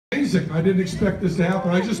amazing. I didn't expect this to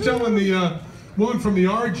happen. I was just telling the woman from the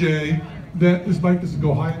RJ that this mic doesn't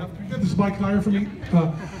go high enough. Can you get this mic higher for me?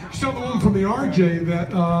 Just telling the woman from the RJ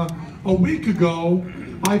that a week ago,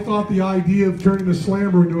 I thought the idea of turning the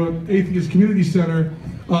Slammer into an atheist community center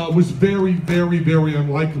was very, very, very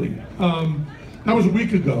unlikely. That was a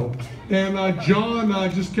week ago. And John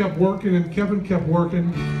just kept working and Kevin kept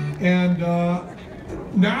working. And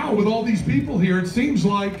now with all these people here, it seems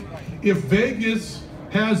like if Vegas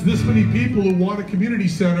has this many people who want a community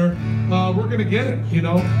center, we're gonna get it, you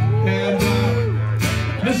know? And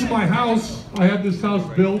this is my house. I had this house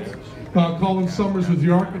built. Colin Summers was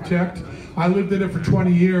the architect. I lived in it for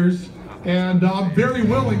 20 years. And I'm very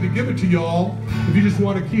willing to give it to y'all if you just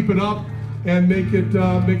want to keep it up and make it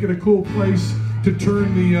a cool place to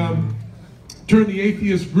turn the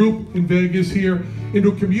atheist group in Vegas here into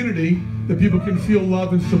a community that people can feel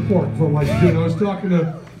love and support for what I do. And I was talking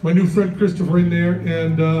to my new friend Christopher in there,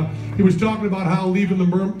 and he was talking about how leaving the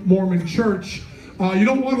Mormon church, you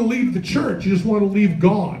don't want to leave the church, you just want to leave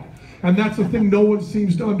God. And that's the thing no one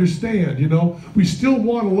seems to understand, you know. We still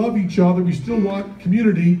want to love each other, we still want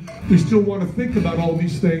community, we still want to think about all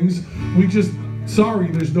these things. We just, sorry,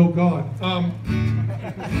 there's no God. I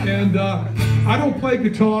don't play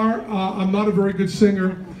guitar, I'm not a very good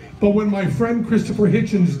singer, but when my friend Christopher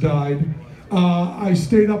Hitchens died, I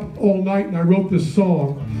stayed up all night and I wrote this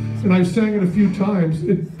song, and I sang it a few times.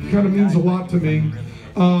 It kind of means a lot to me.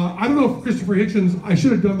 I don't know if Christopher Hitchens, I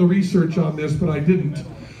should have done the research on this, but I didn't.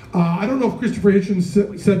 I don't know if Christopher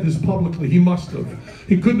Hitchens said this publicly. He must have.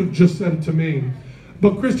 He couldn't have just said it to me.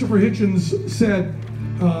 But Christopher Hitchens said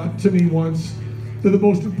to me once that the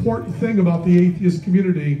most important thing about the atheist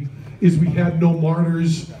community is we had no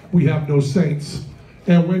martyrs, we have no saints.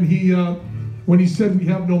 And when he said we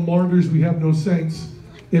have no martyrs, we have no saints,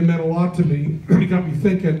 it meant a lot to me. It got me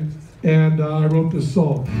thinking, and I wrote this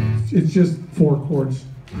song. It's just 4 chords,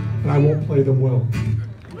 and I won't play them well.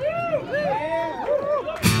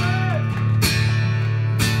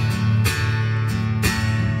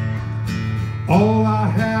 All I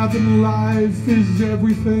have in life is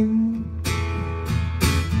everything.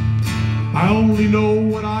 I only know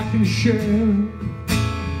what I can share.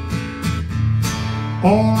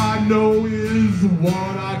 All I know is what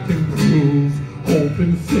I can prove. Hope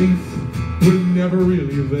and faith were never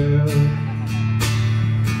really there.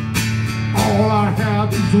 All I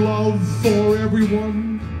have is love for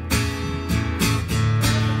everyone,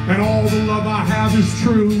 and all the love I have is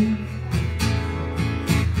true.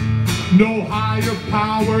 No higher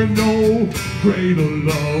power, no greater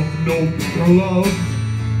love, no bigger love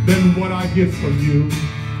than what I get from you.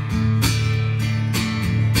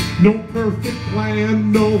 No perfect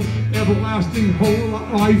plan, no everlasting whole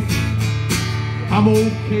life. I'm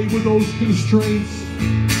okay with those constraints.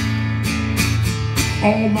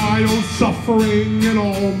 All my own suffering and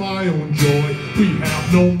all my own joy. We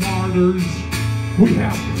have no martyrs, we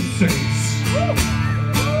have no saints.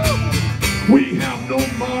 We have no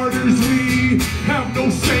martyrs, we have no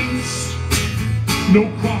saints. No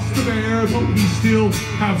cross to bear, but we still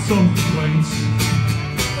have some complaints.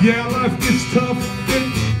 Yeah, life gets tough,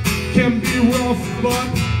 it can be rough, but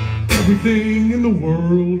everything in the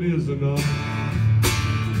world is enough.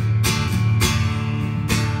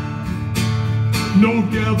 No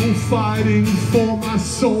devil fighting for my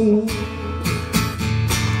soul.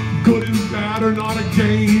 Good and bad are not a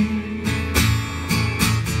game.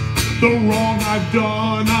 The wrong I've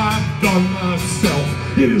done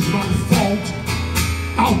myself. It is my fault,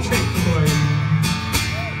 I'll take blame.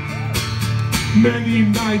 Many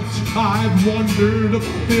nights I've wondered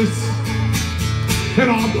about this, and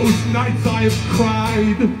on those nights I have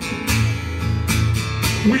cried.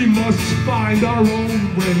 We must find our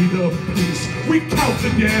own way to peace. We count the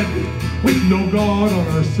dead with no God on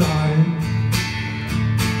our side.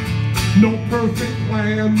 No perfect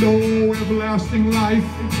plan, no everlasting life.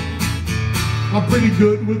 I'm pretty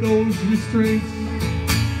good with those restraints.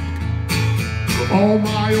 All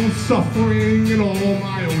my own suffering and all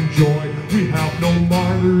my own joy. We have no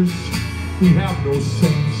martyrs, we have no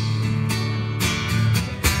saints.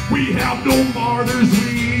 We have no martyrs,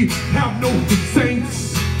 we have no saints.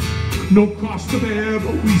 No cross to bear,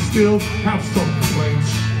 but we still have some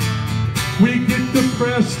complaints. We get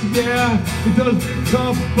depressed, yeah, it does get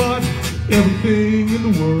tough, but everything in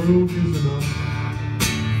the world is enough.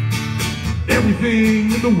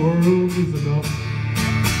 Everything in the world is enough.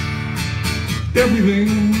 Everything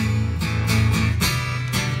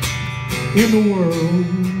in the world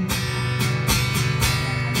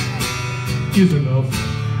is enough.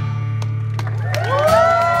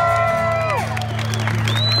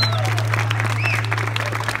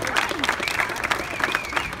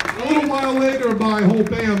 while later, my whole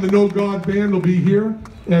band, the No God Band, will be here,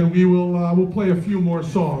 and we'll play a few more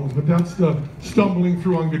songs. But that's the stumbling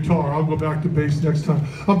through on guitar. I'll go back to bass next time.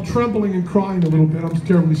 I'm trembling and crying a little bit. I'm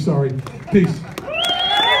terribly sorry. Peace.